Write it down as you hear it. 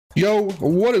Yo,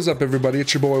 what is up everybody?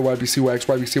 It's your boy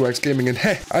YBC Wax Gaming, and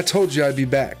hey, I told you I'd be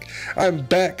back. I'm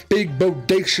back, big,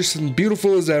 bodacious, and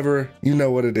beautiful as ever. You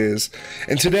know what it is.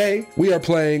 And today, we are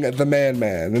playing the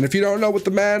Man. And if you don't know what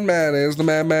the Man is, the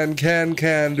Man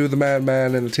can do the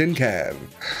Man in a tin can.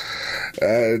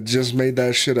 Just made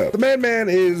that shit up. The Man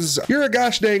is, you're a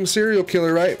gosh dang serial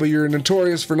killer, right? But you're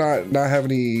notorious for not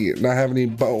having any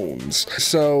bones.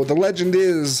 So the legend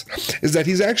is that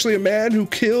he's actually a man who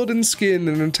killed and skinned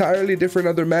an entirely different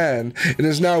other man and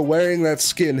is now wearing that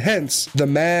skin, hence the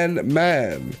Man.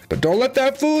 But don't let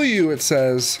that fool you, it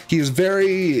says.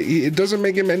 It doesn't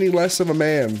make him any less of a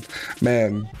man.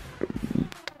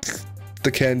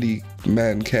 The candy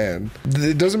man can.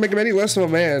 It doesn't make him any less of a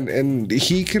man, and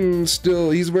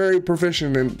he's very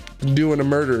proficient in doing a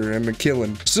murder and a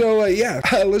killing. So yeah,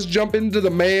 let's jump into the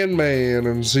Man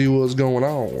and see what's going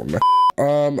on.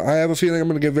 I have a feeling I'm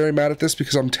gonna get very mad at this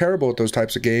because I'm terrible at those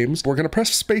types of games. We're gonna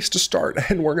press space to start,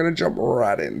 and we're gonna jump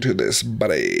right into this,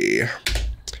 buddy.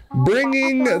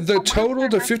 Bringing the total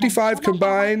to 55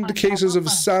 combined cases of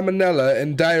salmonella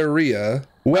and diarrhea.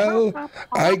 Well,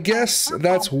 I guess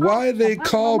that's why they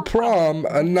call prom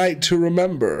a night to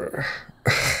remember.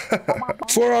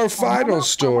 For our final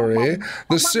story,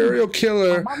 the serial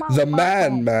killer, the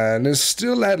Man, is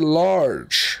still at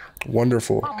large.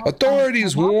 Wonderful.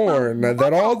 Authorities warn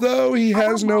that although he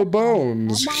has no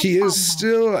bones, he is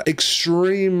still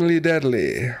extremely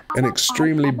deadly. An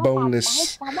extremely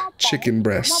boneless chicken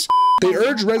breast. They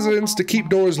urge residents to keep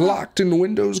doors locked and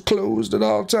windows closed at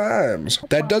all times.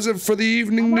 That does it for the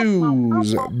evening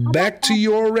news. Back to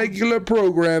your regular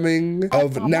programming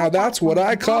of Now That's What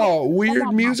I Call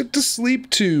Weird Music to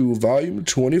Sleep To, Volume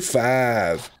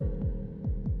 25.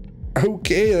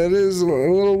 Okay, that is a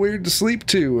little weird to sleep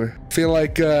to. I feel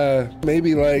like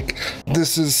maybe like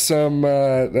this is some you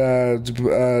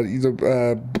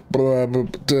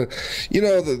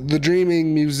know, the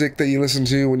dreaming music that you listen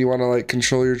to when you want to like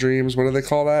control your dreams. What do they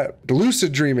call that?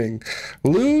 Lucid dreaming.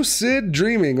 Lucid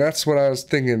dreaming. That's what I was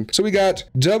thinking. So we got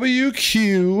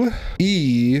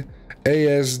WQEASD.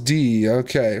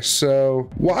 Okay, so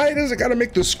why does it gotta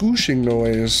make the scooshing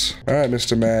noise? All right,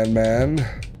 Mr. Man.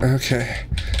 Okay,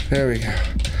 there we go.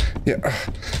 Yeah,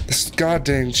 this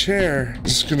goddamn chair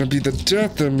is gonna be the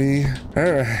death of me.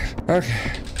 All right,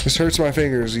 okay. This hurts my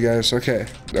fingers, you guys. Okay,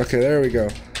 there we go.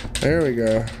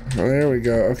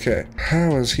 Okay,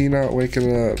 how is he not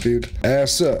waking up, dude?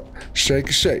 Ass up,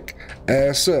 shake.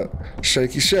 Ass up,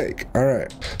 shake. All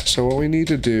right, so what we need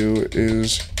to do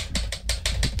is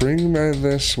bring me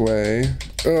this way.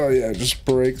 Oh yeah, just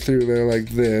break through there like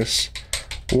this.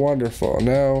 Wonderful.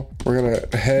 Now we're gonna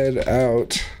head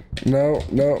out. No,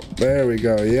 there we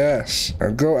go. Yes,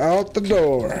 now go out the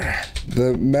door.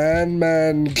 The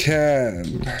Man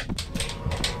can.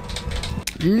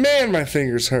 Man, my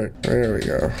fingers hurt. There we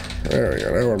go.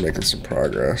 Now we're making some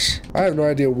progress. I have no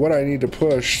idea what I need to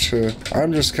push to.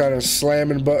 I'm just kind of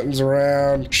slamming buttons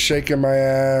around, shaking my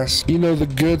ass. You know, the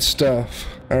good stuff.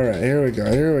 All right, here we go.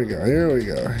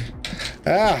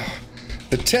 Ah,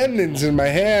 the tendons in my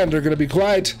hand are gonna be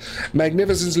quite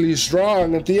magnificently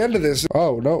strong at the end of this.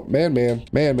 Oh no, man,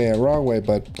 wrong way,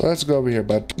 bud. Let's go over here,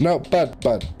 bud. No,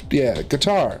 bud. Yeah,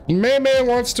 guitar. Man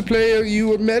wants to play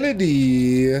you a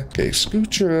melody. Okay,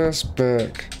 scoot your ass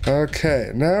back.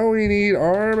 Okay, now we need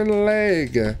arm and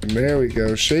leg. And there we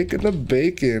go, shaking the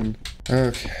bacon.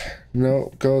 Okay.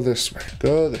 No, go this way.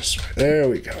 There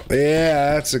we go.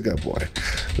 Yeah, that's a good boy.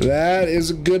 That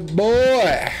is a good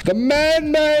boy. The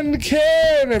Man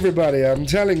can, everybody. I'm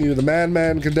telling you, the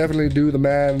Man can definitely do the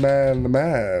Man.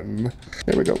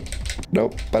 Here we go.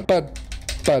 Nope, bud,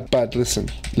 listen.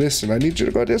 I need you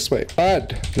to go this way.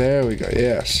 Bud. There we go.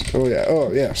 Yes. Oh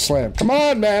yeah, slam. Come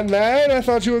on, Man. I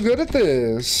thought you were good at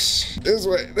this. This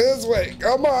way.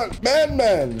 Come on,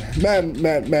 Man.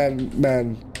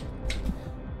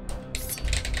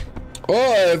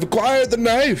 Oh, I've acquired the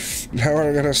knife. Now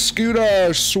we're gonna scoot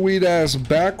our sweet ass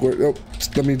backward. Oh,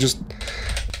 let me just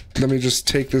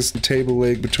take this table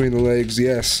leg between the legs.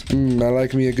 Yes, I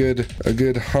like me a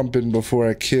good humping before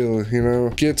I kill. You know,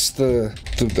 gets the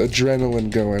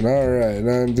adrenaline going. All right,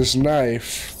 and this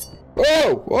knife.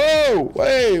 Oh, whoa!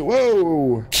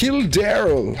 Kill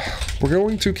Daryl. We're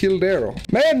going to kill Daryl.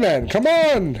 Man, come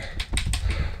on.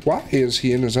 Why is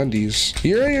he in his undies?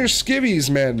 You're in your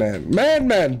skivvies, Man.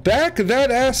 Man, back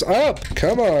that ass up.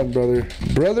 Come on, brother.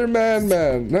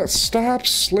 Man. Now stop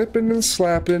slipping and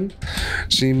slapping.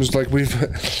 Seems like we've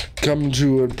come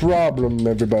to a problem,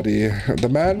 everybody. The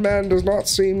Man does not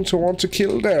seem to want to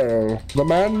kill Daryl. The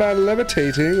Man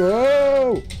levitating.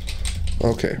 Whoa.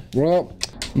 Okay, well,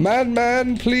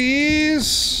 Man,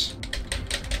 please.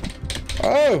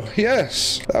 Oh,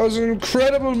 yes. That was an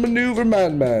incredible maneuver,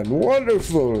 man.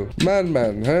 Wonderful.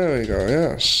 Man. There we go.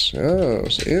 Yes.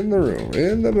 Yes. In the room.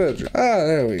 In the bedroom. Ah,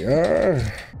 there we are.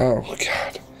 Oh,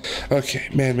 God. Okay,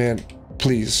 man.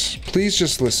 Please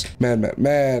just listen. Man, my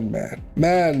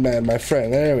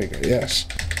friend. There we go. Yes.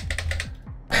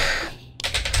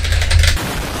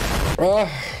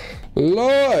 Oh,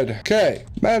 Lord. Okay.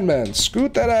 Man,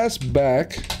 scoot that ass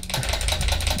back.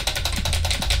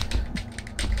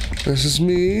 This is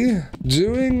me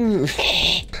doing...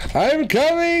 I'm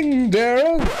coming,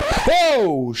 Daryl.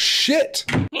 Oh, shit.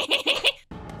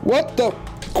 What the...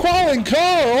 Crawling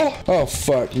Carl? Oh,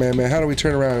 fuck, man. How do we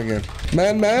turn around again?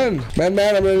 Man, I'm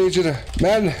gonna need you to...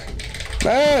 Man,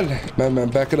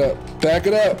 back it up.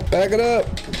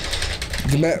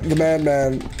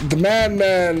 The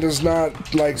man does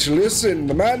not like to listen.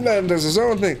 The man does his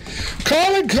own thing.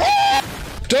 Calling Carl!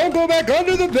 Don't go back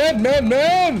under the bed, man.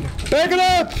 Back it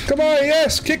up. Come on,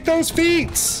 yes, kick those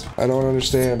feet. I don't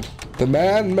understand. The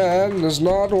man does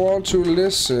not want to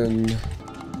listen.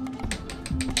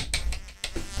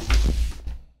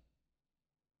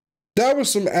 That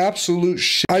was some absolute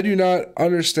shit. I do not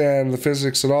understand the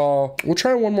physics at all. We'll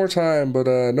try one more time, but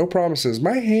no promises.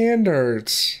 My hand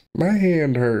hurts.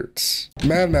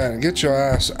 Man, get your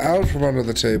ass out from under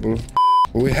the table.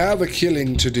 We have a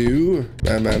killing to do.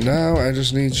 Man, now I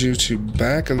just need you to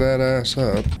back that ass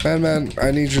up. Man,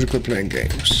 I need you to quit playing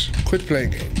games.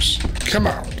 Come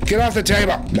on, get off the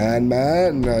table. Man,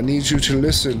 I need you to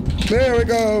listen. There we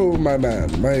go, my man.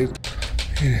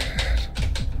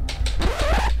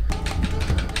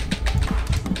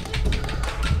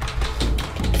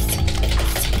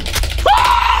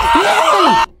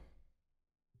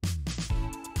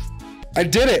 I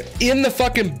did it in the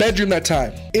fucking bedroom that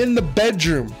time. In the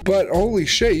bedroom. But holy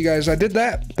shit, you guys, I did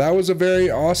that. That was a very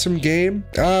awesome game.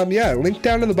 Yeah, link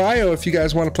down in the bio if you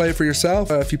guys want to play it for yourself.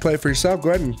 If you play it for yourself, go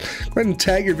ahead and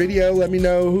tag your video. Let me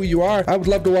know who you are. I would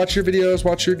love to watch your videos,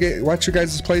 watch your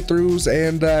guys' playthroughs,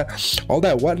 and all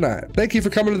that whatnot. Thank you for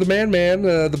coming to the man,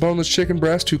 the boneless chicken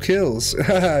breast who kills.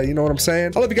 You know what I'm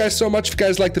saying? I love you guys so much. If you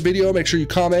guys like the video, make sure you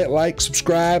comment, like,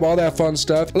 subscribe, all that fun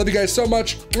stuff. I love you guys so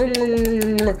much.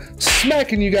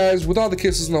 Smacking you guys with all the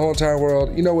kisses in the whole entire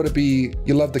world. You know what it be.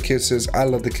 You love the kisses. I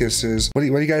love the kisses. What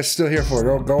are you guys still here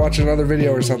for? Go watch another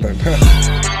video or something.